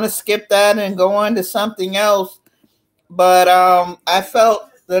 If you want to skip that and go on to something else, but I felt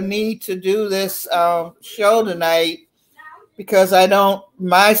the need to do this show tonight because I don't,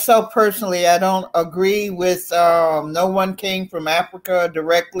 myself personally, I don't agree with no one came from Africa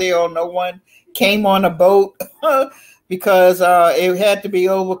directly or no one came on a boat because it had to be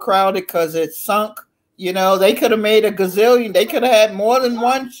overcrowded because it sunk. They could have made a gazillion. They could have had more than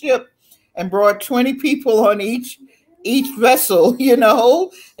one ship and brought 20 people on each vessel,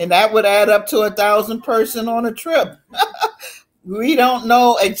 and that would add up to 1,000 person on a trip. We don't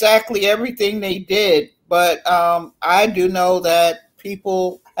know exactly everything they did, but I do know that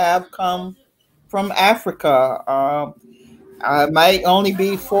people have come from Africa. I might only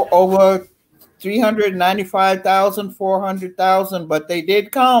be for over 395,000, 400,000, but they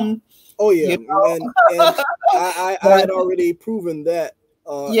did come. Oh yeah. You know, And I but had already proven that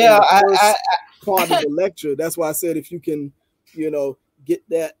in yeah, the I first part of the lecture. That's why I said if you can, get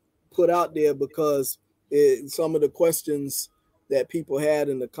that put out there, because some of the questions that people had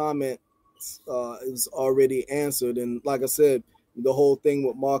in the comments is already answered. And like I said, the whole thing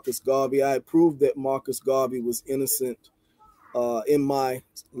with Marcus Garvey, I proved that Marcus Garvey was innocent in my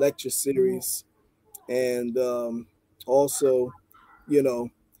lecture series. And also, you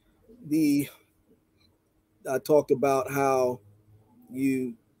know, the I talked about how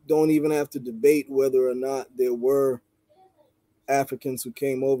you don't even have to debate whether or not there were Africans who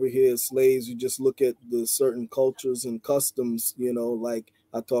came over here as slaves. You just look at the certain cultures and customs, like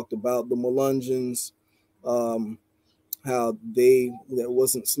I talked about the Melungeons, how that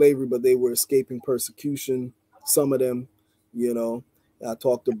wasn't slavery, but they were escaping persecution. Some of them, you know, I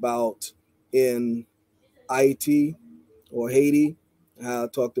talked about in Haiti or Haiti. I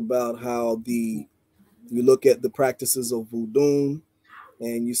talked about how you look at the practices of voodoo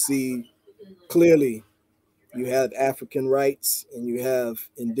and you see clearly you have African rights and you have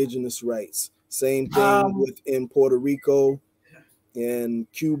indigenous rights. Same thing um, within Puerto Rico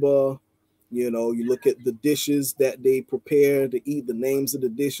and Cuba You know, you look at the dishes that they prepare to eat, the names of the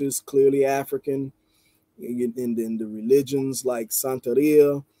dishes, clearly African. And then the religions like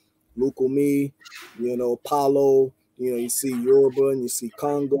Santeria, Lukumi, you know, Palo, you know, you see Yoruba and you see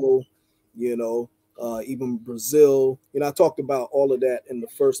Congo, you know, even Brazil. You know, I talked about all of that in the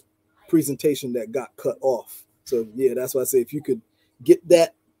first presentation that got cut off. So yeah, that's why I say if you could get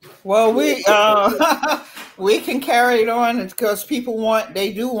that. Well, we can carry it on because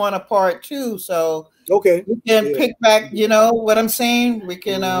they do want a part two. So Okay. we can pick back, you know what I'm saying? We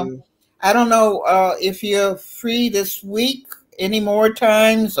can, I don't know if you're free this week any more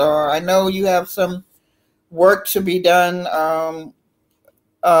times, or I know you have some work to be done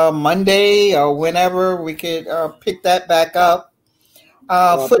Monday or whenever. We could pick that back up.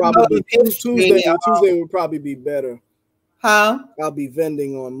 Footnote Probably of history. Tuesday would probably be better. Huh? I'll be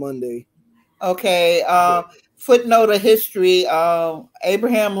vending on Monday. Okay. Footnote of history.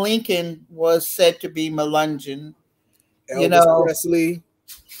 Abraham Lincoln was said to be Melungeon. Elvis Presley.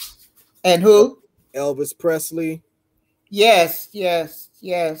 And who? Elvis Presley. Yes.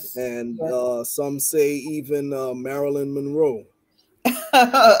 And some say even Marilyn Monroe.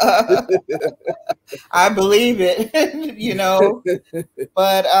 I believe it, you know.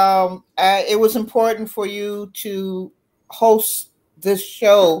 But it was important for you to host this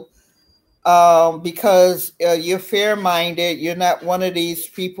show because you're fair-minded. You're not one of these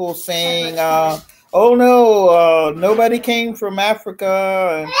people saying, "Oh no, nobody came from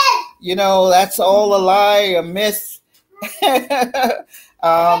Africa," and you know that's all a lie, a myth.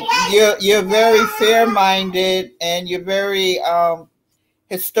 You're very fair-minded and you're very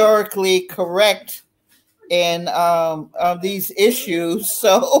historically correct in these issues.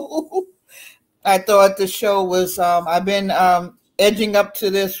 So I thought the show was. I've been edging up to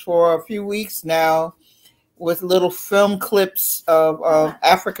this for a few weeks now with little film clips of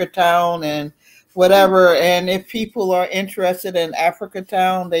Africa Town and whatever. And if people are interested in Africa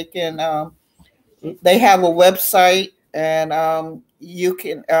Town, they can. They have a website, and you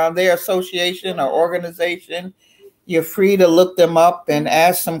can their association or organization. You're free to look them up and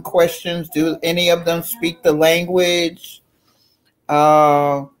ask some questions. Do any of them speak the language?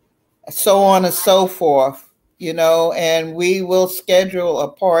 So on and so forth, you know, and we will schedule a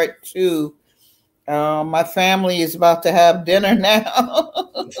part two. My family is about to have dinner now.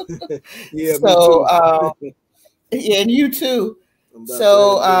 Yeah, so, yeah, and you too.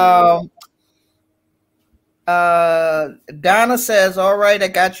 So, Donna says, all right, I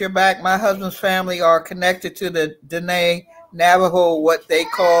got your back. My husband's family are connected to the Dene Navajo, what they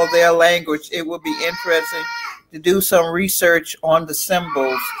call their language. It would be interesting to do some research on the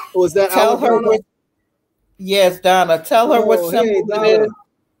symbols. Was that tell her what, yes, Donna. Tell her what symbol it is.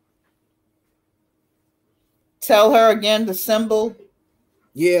 Tell her again the symbol.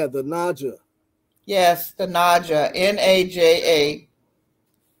 Yeah, the Naja. Yes, the Naja. Naja.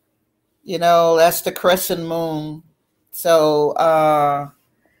 You know, that's the crescent moon. So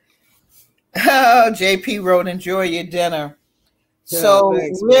JP wrote, enjoy your dinner. So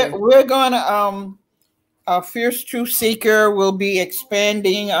thanks, we're gonna our Fierce Truth Seeker will be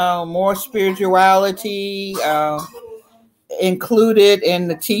expanding more spirituality included in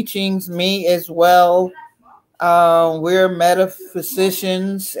the teachings, me as well. We're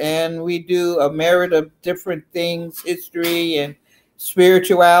metaphysicians and we do a merit of different things, history and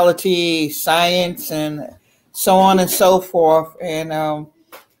spirituality, science, and so on and so forth. And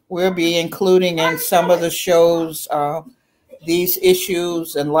we'll be including in some of the shows these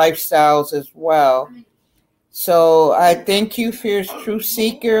issues and lifestyles as well. So I thank you, Fierce Truth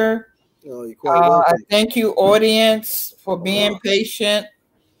Seeker. Oh, you're quite welcome. I thank you, audience, for being patient.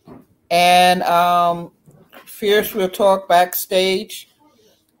 And Fierce will talk backstage.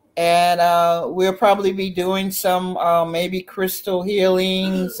 And we'll probably be doing some maybe crystal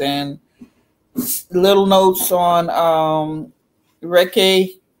healings and little notes on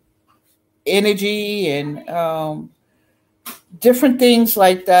Reiki energy and different things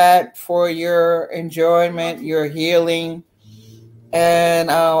like that for your enjoyment, your healing, and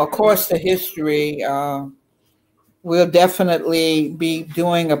of course the history. We'll definitely be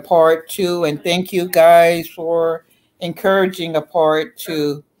doing a part two, and thank you guys for encouraging a part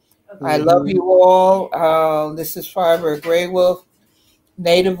two. I love you all. This is Fiber Grey Wolf,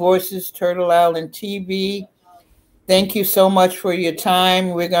 Native Voices, Turtle Island TV. Thank you so much for your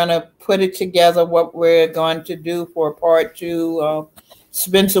time. We're going to put it together what we're going to do for part two.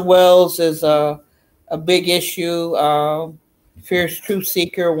 Spencer Wells is a big issue. Fierce Truth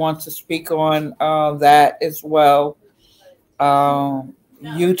Seeker wants to speak on that as well.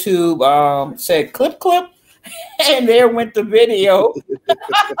 YouTube said clip, and there went the video.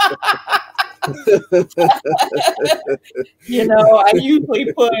 You know, I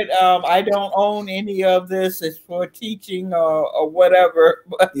usually put, I don't own any of this. It's for teaching or whatever.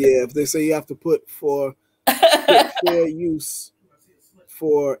 Yeah, if they say you have to put fair use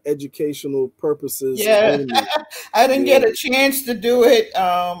for educational purposes Yeah, only. I didn't get Yeah. a chance to do it.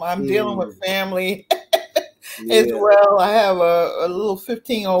 I'm dealing with family as Yeah. well. I have a little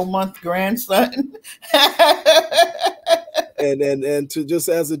 15-month grandson. And to just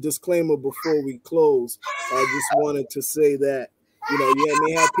as a disclaimer before we close, I just wanted to say that you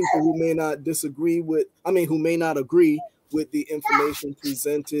may have people who may not who may not agree with the information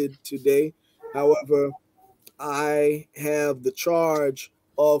presented today. However, I have the charge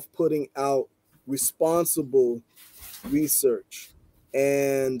of putting out responsible research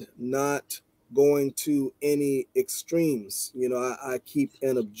and not going to any extremes. I keep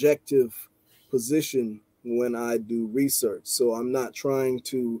an objective position when I do research. So I'm not trying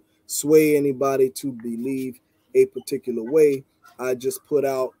to sway anybody to believe a particular way. I just put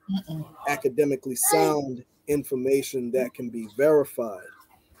out academically sound information that can be verified.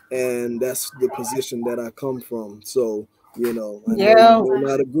 And that's the position that I come from. So, I know you Yeah, may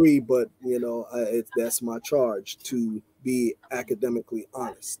not agree, but, that's my charge, to be academically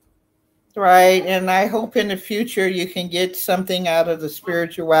honest. right. And I hope in the future you can get something out of the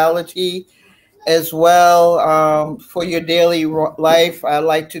spirituality as well, for your daily life. I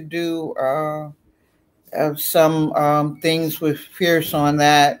like to do some things with Fierce on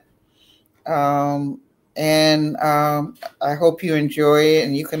that. Um, and I hope you enjoy it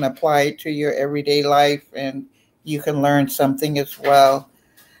and you can apply it to your everyday life and you can learn something as well.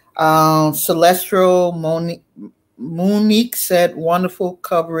 Celestial Monique said, wonderful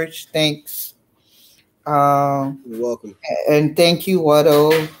coverage. Thanks. You're welcome. And thank you,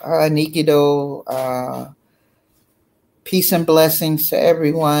 Wado, Nikido. Peace and blessings to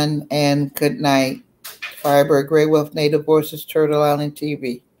everyone, and good night. Firebird, Grey Wolf, Native Voices, Turtle Island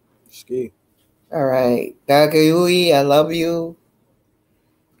TV. Ski. All right. Gagayui, I love you.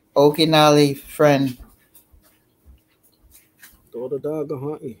 Okinali, friend. Throw the dog a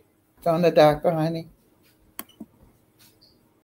honey. Don't the doctor, honey.